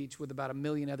Huntington Beach with about 1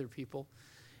 million other people.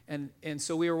 And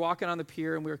so we were walking on the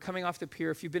pier, and we were coming off the pier.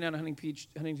 If you've been on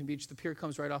Huntington Beach, the pier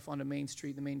comes right off onto Main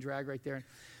Street, the main drag right there.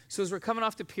 So as we're coming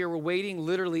off the pier, we're waiting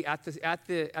literally at the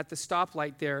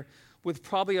stoplight there with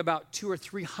probably about 200 or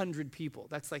 300 people.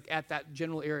 That's like at that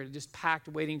general area, just packed,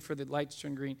 waiting for the lights to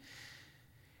turn green.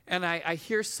 And I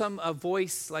hear a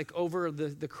voice like over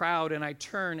the crowd, and I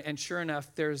turn, and sure enough,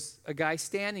 there's a guy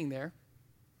standing there.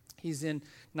 He's in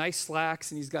nice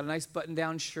slacks, and he's got a nice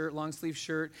button-down shirt, long-sleeve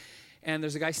shirt. And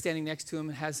there's a guy standing next to him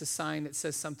and has a sign that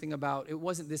says something about, it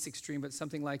wasn't this extreme, but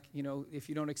something like, if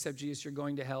you don't accept Jesus, you're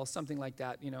going to hell, something like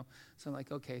that, So I'm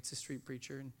like, okay, it's a street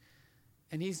preacher.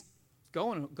 And he's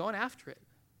going after it.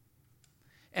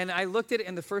 And I looked at it,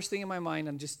 and the first thing in my mind,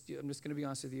 I'm just going to be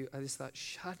honest with you, I just thought,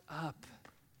 shut up.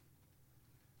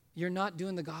 You're not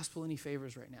doing the gospel any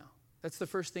favors right now. That's the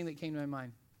first thing that came to my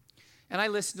mind. And I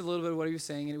listened to a little bit of what he was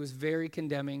saying, and it was very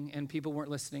condemning, and people weren't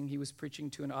listening. He was preaching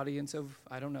to an audience of,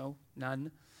 I don't know,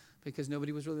 none, because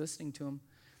nobody was really listening to him.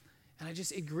 And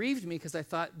it grieved me because I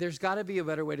thought, there's got to be a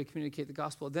better way to communicate the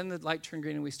gospel. Then the light turned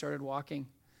green, and we started walking.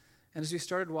 And as we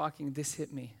started walking, this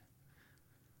hit me.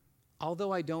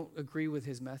 Although I don't agree with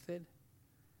his method,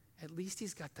 at least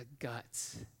he's got the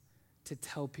guts to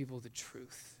tell people the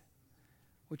truth,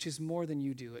 which is more than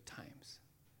you do at times.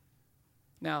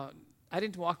 Now, I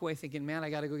didn't walk away thinking, man, I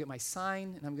got to go get my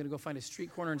sign, and I'm going to go find a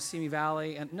street corner in Simi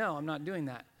Valley. And no, I'm not doing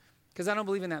that because I don't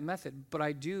believe in that method, but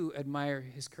I do admire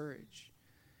his courage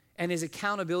and his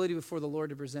accountability before the Lord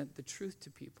to present the truth to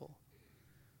people.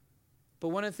 But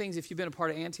one of the things, if you've been a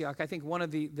part of Antioch, I think one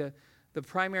of the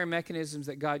primary mechanisms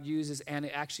that God uses, and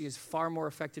it actually is far more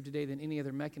effective today than any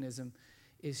other mechanism,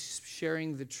 is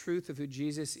sharing the truth of who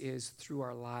Jesus is through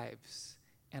our lives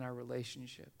and our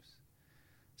relationships.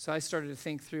 So I started to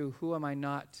think through, who am I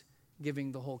not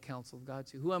giving the whole counsel of God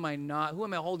to? Who am I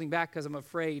holding back because I'm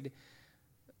afraid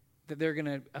that they're going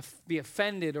to be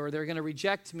offended or they're going to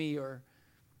reject me?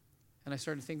 And I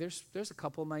started to think, there's a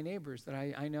couple of my neighbors that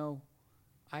I know,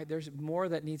 there's more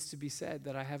that needs to be said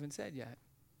that I haven't said yet.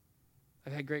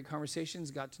 I've had great conversations,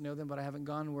 got to know them, but I haven't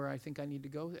gone where I think I need to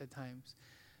go at times.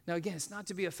 Now, again, it's not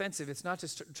to be offensive. It's not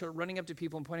just to running up to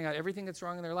people and pointing out everything that's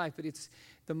wrong in their life, but it's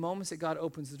the moments that God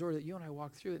opens the door that you and I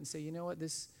walk through it and say, you know what,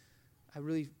 I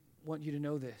really want you to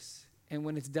know this. And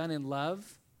when it's done in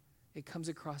love, it comes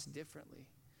across differently.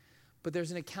 But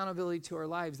there's an accountability to our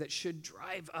lives that should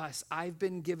drive us. I've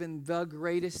been given the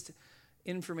greatest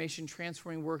information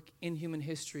transforming work in human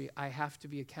history. I have to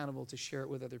be accountable to share it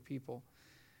with other people.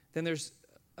 Then there's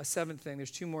a seventh thing.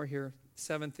 There's two more here.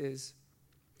 Seventh is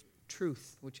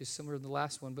truth, which is similar to the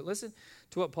last one. But listen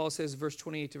to what Paul says, verse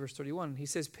 28 to verse 31. He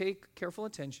says, pay careful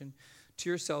attention to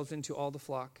yourselves and to all the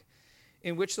flock,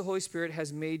 in which the Holy Spirit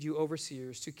has made you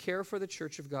overseers, to care for the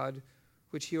church of God,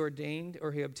 which he ordained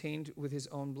or he obtained with his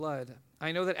own blood.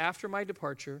 I know that after my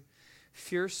departure,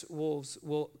 fierce wolves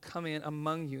will come in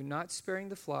among you, not sparing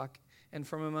the flock, and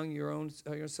from among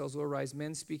yourselves will arise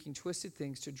men speaking twisted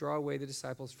things to draw away the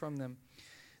disciples from them.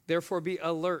 Therefore be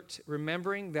alert,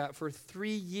 remembering that for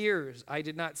 3 years I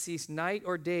did not cease night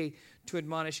or day to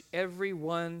admonish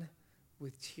everyone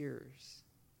with tears.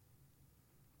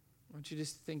 I want you to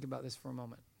just think about this for a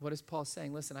moment. What is Paul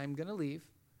saying? Listen, I'm going to leave.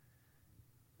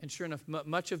 And sure enough,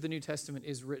 much of the New Testament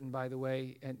is written, by the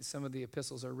way, and some of the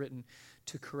epistles are written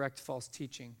to correct false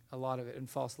teaching, a lot of it, and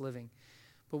false living.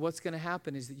 But what's going to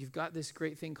happen is that you've got this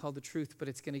great thing called the truth, but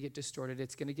it's going to get distorted,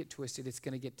 it's going to get twisted, it's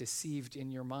going to get deceived in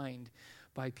your mind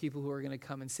by people who are going to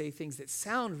come and say things that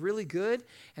sound really good,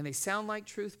 and they sound like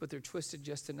truth, but they're twisted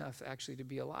just enough actually to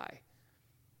be a lie.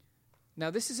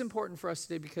 Now, this is important for us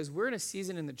today because we're in a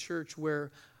season in the church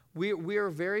where we are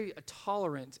very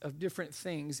tolerant of different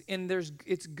things, and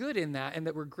it's good in that, and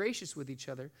that we're gracious with each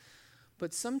other.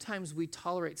 But sometimes we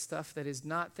tolerate stuff that is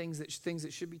not things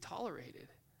that should be tolerated.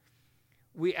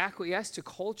 We acquiesce to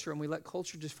culture, and we let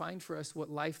culture define for us what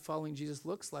life following Jesus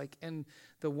looks like. And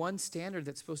the one standard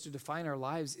that's supposed to define our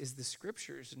lives is the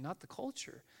scriptures, and not the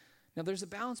culture. Now, there's a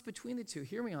balance between the two.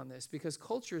 Hear me on this, because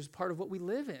culture is part of what we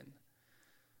live in.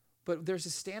 But there's a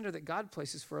standard that God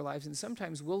places for our lives, and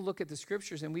sometimes we'll look at the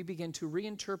scriptures and we begin to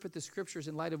reinterpret the scriptures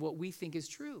in light of what we think is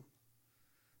true.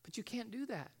 But you can't do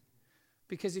that.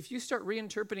 Because if you start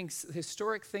reinterpreting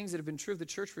historic things that have been true of the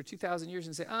church for 2,000 years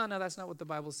and say, no, that's not what the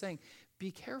Bible's saying,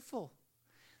 be careful.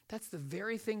 That's the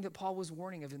very thing that Paul was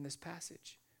warning of in this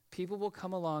passage. People will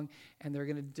come along and they're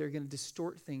going to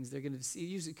distort things. They're going to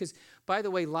use it. Because, by the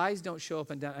way, lies don't show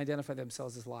up and identify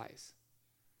themselves as lies.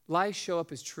 Lies show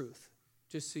up as truth.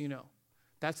 Just so you know.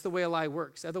 That's the way a lie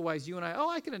works. Otherwise, you and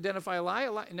I can identify a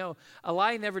lie. No, a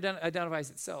lie never identifies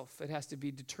itself. It has to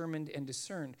be determined and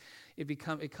discerned.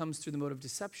 It comes through the mode of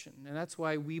deception. And that's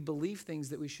why we believe things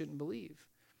that we shouldn't believe.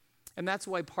 And that's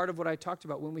why part of what I talked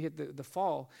about when we hit the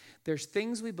fall, there's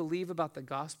things we believe about the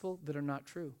gospel that are not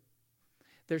true.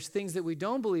 There's things that we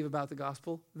don't believe about the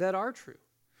gospel that are true.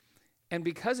 And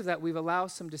because of that, we've allowed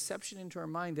some deception into our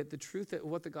mind that the truth of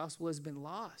what the gospel has been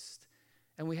lost.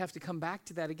 And we have to come back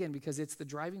to that again because it's the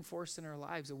driving force in our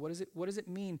lives. And what does it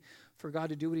mean for God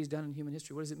to do what he's done in human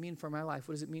history? What does it mean for my life?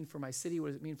 What does it mean for my city? What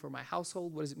does it mean for my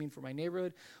household? What does it mean for my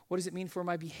neighborhood? What does it mean for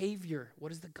my behavior? What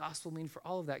does the gospel mean for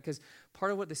all of that? Because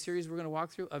part of what the series we're going to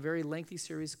walk through, a very lengthy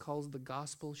series called The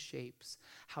Gospel Shapes,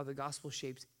 how the gospel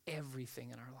shapes everything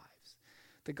in our lives.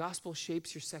 The gospel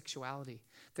shapes your sexuality.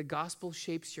 The gospel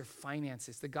shapes your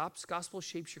finances. The gospel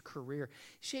shapes your career. It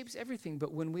shapes everything.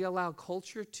 But when we allow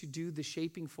culture to do the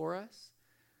shaping for us,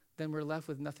 then we're left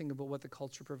with nothing but what the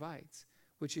culture provides,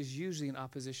 which is usually in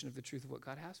opposition of the truth of what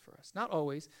God has for us. Not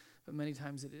always, but many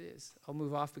times it is. I'll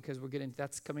move off because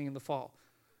that's coming in the fall.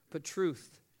 But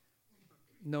truth,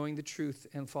 knowing the truth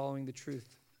and following the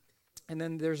truth. And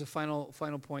then there's a final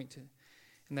point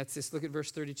and that's this. Look at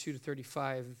verse 32 to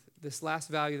 35. This last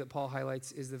value that Paul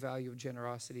highlights is the value of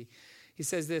generosity. He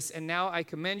says this, and now I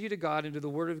commend you to God and to the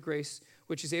word of grace,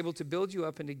 which is able to build you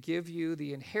up and to give you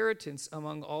the inheritance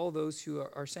among all those who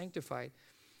are sanctified.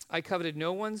 I coveted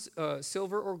no one's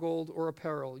silver or gold or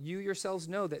apparel. You yourselves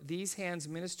know that these hands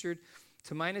ministered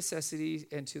to my necessities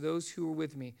and to those who were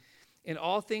with me. In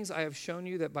all things I have shown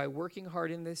you that by working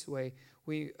hard in this way,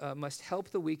 we must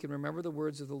help the weak and remember the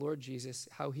words of the Lord Jesus,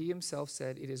 how he himself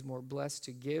said, it is more blessed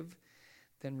to give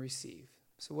than receive.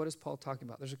 So what is Paul talking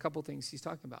about? There's a couple things he's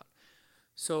talking about.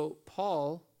 So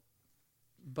Paul,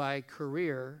 by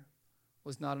career,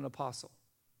 was not an apostle.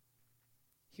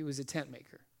 He was a tent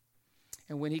maker.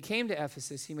 And when he came to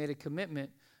Ephesus, he made a commitment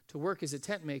to work as a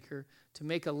tent maker, to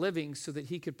make a living so that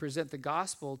he could present the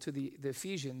gospel to the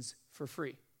Ephesians for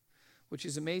free, which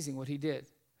is amazing what he did.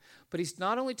 But he's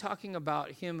not only talking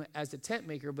about him as a tent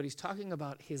maker, but he's talking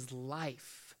about his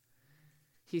life.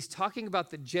 He's talking about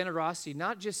the generosity,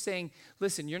 not just saying,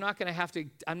 listen, I'm not going to have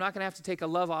to take a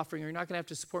love offering, or you're not going to have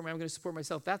to support me, I'm going to support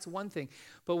myself. That's one thing.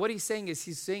 But what he's saying is,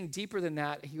 he's saying deeper than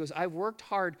that. He goes, I've worked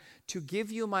hard to give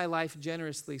you my life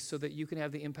generously so that you can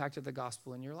have the impact of the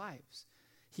gospel in your lives.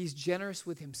 He's generous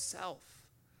with himself.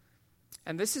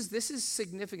 And this is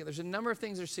significant. There's a number of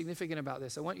things that are significant about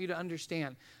this. I want you to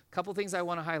understand a couple things I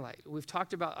want to highlight.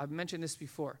 I've mentioned this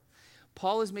before.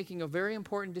 Paul is making a very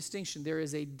important distinction. There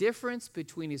is a difference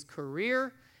between his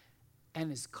career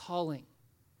and his calling.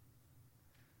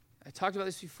 I talked about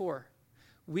this before.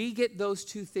 We get those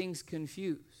two things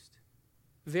confused.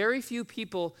 Very few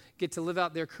people get to live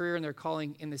out their career and their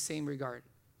calling in the same regard.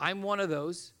 I'm one of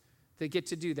those that get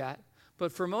to do that.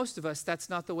 But for most of us, that's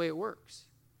not the way it works.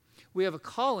 We have a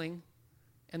calling,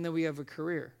 and then we have a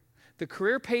career. The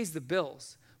career pays the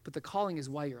bills, but the calling is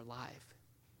why you're alive.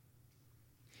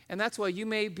 And that's why you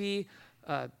may be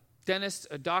a dentist,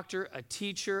 a doctor, a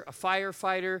teacher, a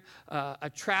firefighter,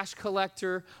 a trash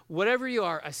collector, whatever you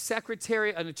are, a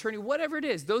secretary, an attorney, whatever it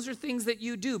is. Those are things that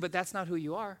you do, but that's not who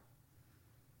you are.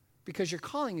 Because your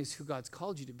calling is who God's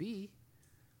called you to be.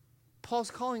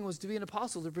 Paul's calling was to be an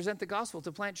apostle, to present the gospel,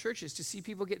 to plant churches, to see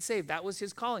people get saved. That was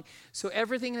his calling. So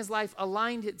everything in his life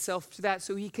aligned itself to that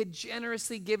so he could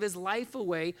generously give his life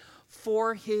away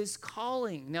for his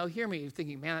calling. Now hear me, you're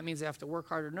thinking, man, that means I have to work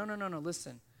harder. No,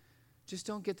 listen. Just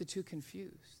don't get the two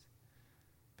confused.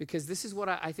 Because this is what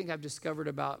I think I've discovered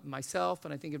about myself,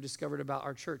 and I think I've discovered about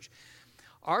our church.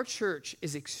 Our church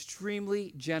is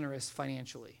extremely generous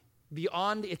financially,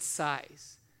 beyond its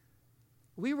size.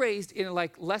 We raised, in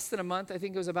like less than a month, I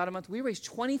think it was about a month, we raised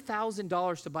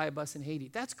 $20,000 to buy a bus in Haiti.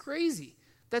 That's crazy.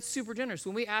 That's super generous.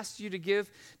 When we asked you to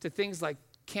give to things like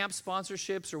camp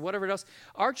sponsorships or whatever else,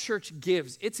 our church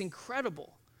gives. It's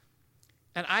incredible.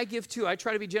 And I give too. I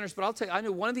try to be generous, but I'll tell you, I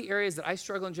know one of the areas that I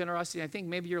struggle in generosity, and I think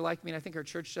maybe you're like me, and I think our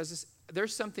church does this,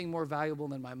 there's something more valuable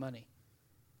than my money.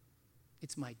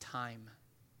 It's my time.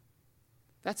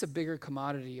 That's a bigger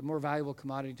commodity, a more valuable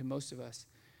commodity to most of us.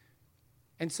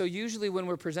 And so usually when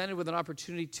we're presented with an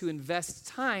opportunity to invest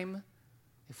time,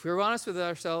 if we're honest with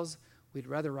ourselves, we'd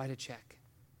rather write a check.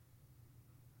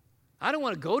 I don't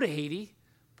want to go to Haiti,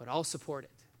 but I'll support it.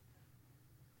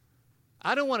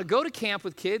 I don't want to go to camp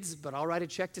with kids, but I'll write a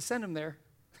check to send them there.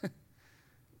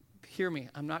 Hear me,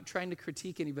 I'm not trying to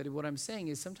critique anybody. What I'm saying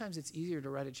is sometimes it's easier to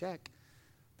write a check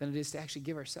than it is to actually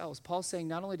give ourselves. Paul's saying,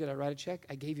 not only did I write a check,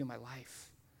 I gave you my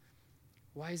life.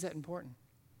 Why is that important?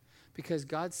 Because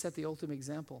God set the ultimate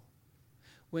example.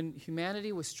 When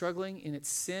humanity was struggling in its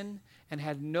sin and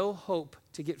had no hope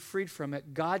to get freed from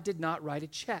it, God did not write a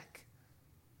check.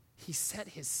 He sent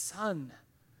his son.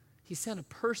 He sent a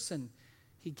person.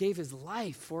 He gave his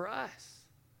life for us.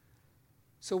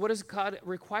 So what does God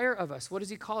require of us? What does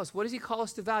he call us? What does he call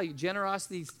us to value?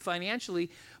 Generosity financially,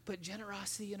 but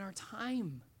generosity in our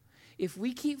time. If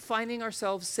we keep finding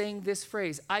ourselves saying this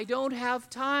phrase, I don't have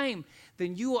time,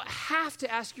 then you will have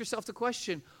to ask yourself the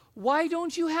question, why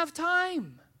don't you have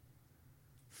time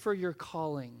for your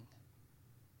calling?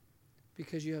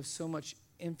 Because you have so much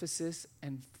emphasis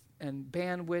and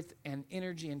bandwidth and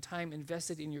energy and time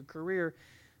invested in your career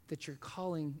that your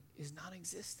calling is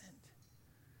non-existent.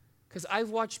 Because I've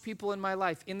watched people in my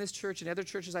life, in this church and other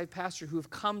churches I've pastored, who have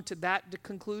come to that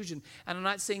conclusion. And I'm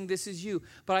not saying this is you,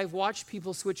 but I've watched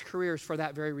people switch careers for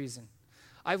that very reason.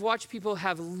 I've watched people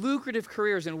have lucrative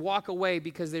careers and walk away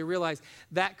because they realize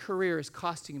that career is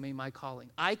costing me my calling.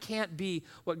 I can't be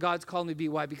what God's called me to be.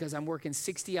 Why? Because I'm working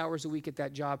 60 hours a week at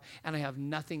that job and I have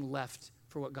nothing left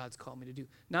for what God's called me to do.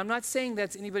 Now, I'm not saying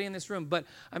that's anybody in this room, but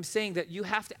I'm saying that you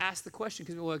have to ask the question,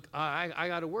 because people are like, I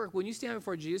got to work. When you stand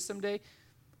before Jesus someday,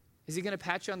 is he going to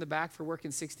pat you on the back for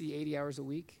working 60, 80 hours a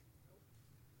week?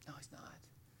 No, he's not.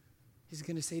 He's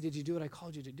going to say, did you do what I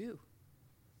called you to do?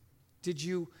 Did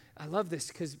you, I love this,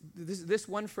 because this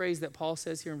one phrase that Paul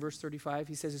says here in verse 35,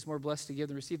 he says it's more blessed to give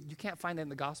than receive. You can't find that in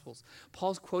the Gospels.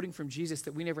 Paul's quoting from Jesus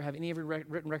that we never have any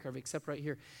written record of except right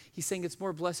here. He's saying it's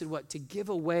more blessed what? To give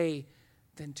away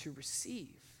than to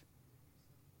receive.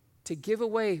 To give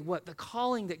away what? The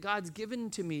calling that God's given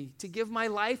to me. To give my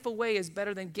life away is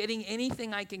better than getting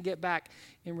anything I can get back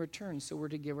in return. So we're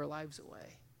to give our lives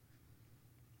away.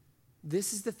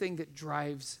 This is the thing that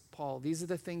drives Paul. These are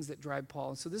the things that drive Paul.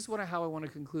 And so this is how I want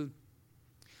to conclude.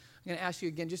 I'm going to ask you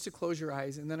again just to close your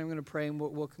eyes, and then I'm going to pray and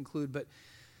we'll conclude. But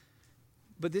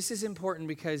this is important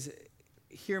because,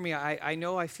 hear me, I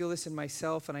know I feel this in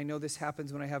myself, and I know this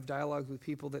happens when I have dialogue with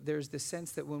people, that there's this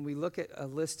sense that when we look at a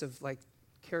list of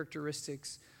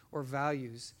characteristics or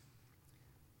values,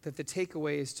 that the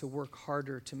takeaway is to work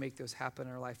harder to make those happen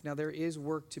in our life. Now, there is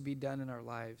work to be done in our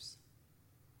lives.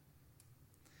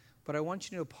 But I want you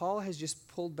to know, Paul has just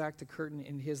pulled back the curtain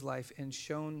in his life and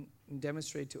shown and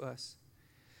demonstrated to us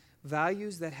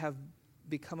values that have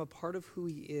become a part of who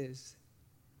he is,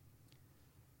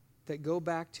 that go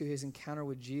back to his encounter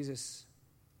with Jesus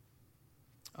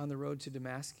on the road to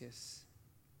Damascus,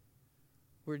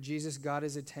 where Jesus got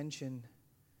his attention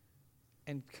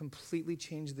and completely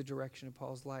changed the direction of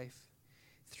Paul's life.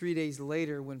 3 days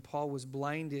later, when Paul was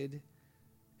blinded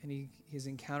and he is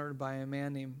encountered by a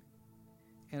man named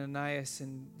Ananias,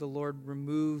 and the Lord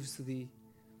removes the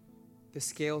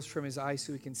scales from his eyes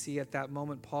so he can see, at that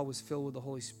moment, Paul was filled with the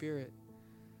Holy Spirit.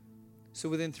 So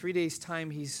within 3 days' time,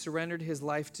 he surrendered his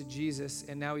life to Jesus,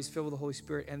 and now he's filled with the Holy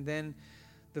Spirit. And then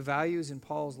the values in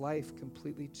Paul's life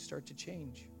completely start to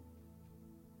change.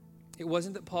 It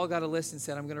wasn't that Paul got a list and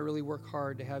said, I'm going to really work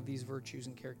hard to have these virtues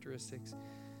and characteristics.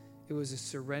 It was a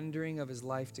surrendering of his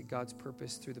life to God's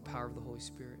purpose through the power of the Holy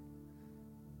Spirit.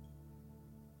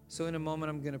 So in a moment,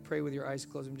 I'm going to pray with your eyes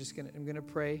closed. I'm going to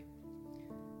pray,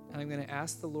 and I'm going to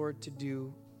ask the Lord to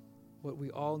do what we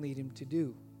all need him to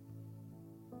do,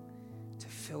 to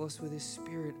fill us with his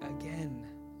Spirit again.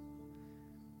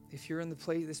 If you're in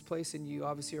this place and you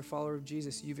obviously are a follower of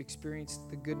Jesus, you've experienced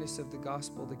the goodness of the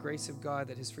gospel, the grace of God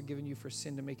that has forgiven you for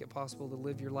sin to make it possible to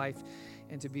live your life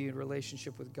and to be in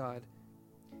relationship with God.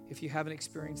 If you haven't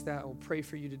experienced that, I'll pray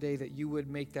for you today that you would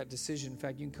make that decision. In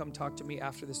fact, you can come talk to me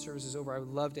after the service is over. I would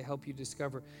love to help you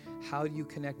discover how you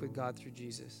connect with God through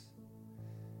Jesus.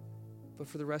 But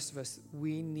for the rest of us,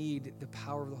 we need the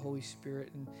power of the Holy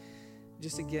Spirit. And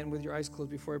just again, with your eyes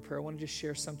closed before I pray, I want to just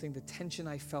share something, the tension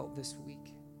I felt this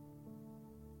week.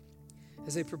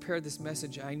 As I prepared this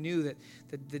message, I knew that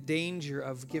the danger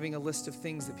of giving a list of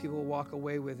things that people will walk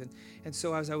away with. And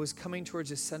so as I was coming towards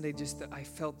this Sunday, just that I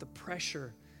felt the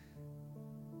pressure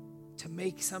to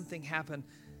make something happen.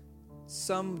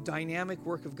 Some dynamic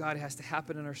work of God has to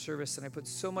happen in our service. And I put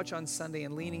so much on Sunday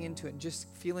and leaning into it and just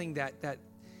feeling that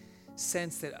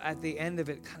sense that at the end of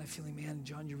it, kind of feeling, man,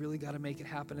 John, you really got to make it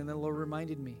happen. And then the Lord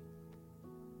reminded me,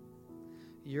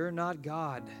 you're not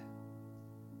God.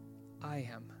 I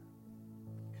am.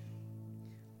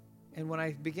 And when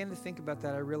I began to think about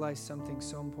that, I realized something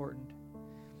so important.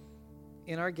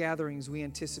 In our gatherings, we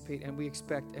anticipate and we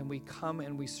expect and we come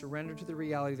and we surrender to the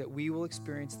reality that we will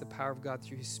experience the power of God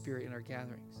through his Spirit in our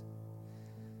gatherings.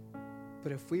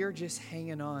 But if we are just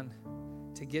hanging on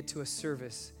to get to a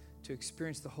service to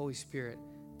experience the Holy Spirit,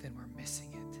 then we're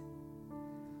missing it.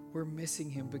 We're missing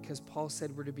him, because Paul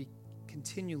said we're to be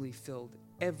continually filled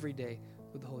every day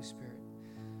with the Holy Spirit.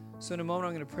 So in a moment,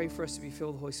 I'm going to pray for us to be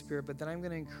filled with the Holy Spirit, but then I'm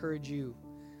going to encourage you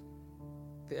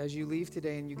that as you leave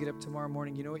today and you get up tomorrow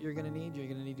morning, you know what you're going to need? You're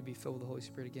going to need to be filled with the Holy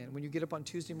Spirit again. When you get up on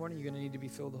Tuesday morning, you're going to need to be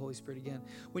filled with the Holy Spirit again.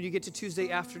 When you get to Tuesday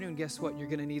afternoon, guess what? You're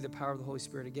going to need the power of the Holy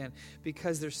Spirit again,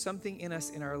 because there's something in us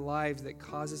in our lives that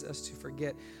causes us to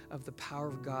forget of the power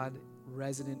of God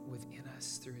resident within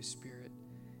us through His Spirit.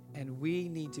 And we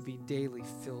need to be daily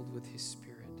filled with His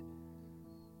Spirit.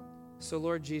 So,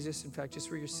 Lord Jesus, in fact, just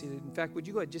where you're seated, in fact, would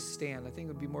you go ahead, just stand? I think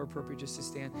it would be more appropriate just to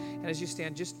stand. And as you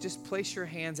stand, just place your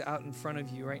hands out in front of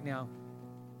you right now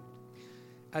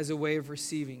as a way of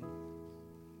receiving.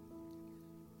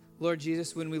 Lord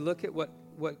Jesus, when we look at what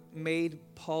made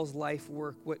Paul's life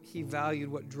work, what he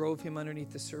valued, what drove him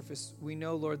underneath the surface, we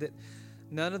know, Lord, that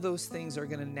none of those things are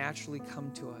going to naturally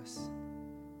come to us.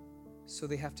 So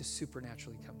they have to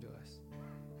supernaturally come to us.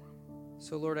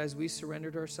 So, Lord, as we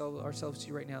surrendered ourselves to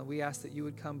you right now, we ask that you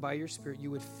would come by your Spirit. You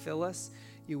would fill us.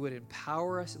 You would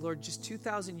empower us. Lord, just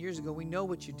 2,000 years ago, we know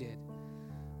what you did.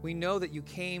 We know that you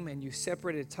came and you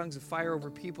separated tongues of fire over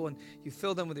people, and you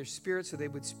filled them with your Spirit so they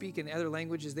would speak in other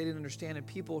languages they didn't understand, and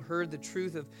people heard the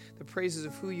truth of the praises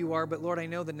of who you are. But, Lord, I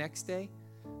know the next day,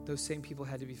 those same people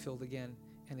had to be filled again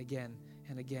and again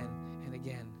and again and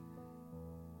again,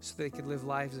 so they could live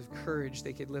lives of courage.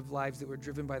 They could live lives that were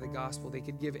driven by the gospel. They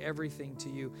could give everything to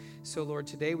you. So, Lord,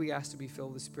 today we ask to be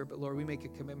filled with the Spirit. But, Lord, we make a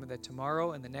commitment that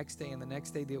tomorrow and the next day and the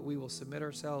next day that we will submit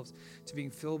ourselves to being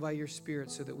filled by your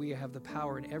Spirit, so that we have the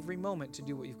power in every moment to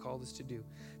do what you've called us to do,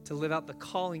 to live out the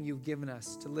calling you've given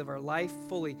us, to live our life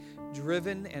fully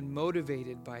driven and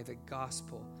motivated by the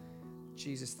gospel.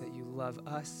 Jesus, that you love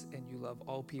us and you love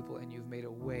all people, and you've made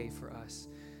a way for us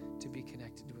to be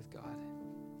connected with God.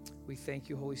 We thank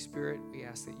you, Holy Spirit. We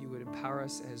ask that you would empower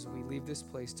us as we leave this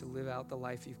place to live out the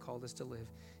life you've called us to live.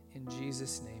 In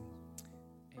Jesus' name.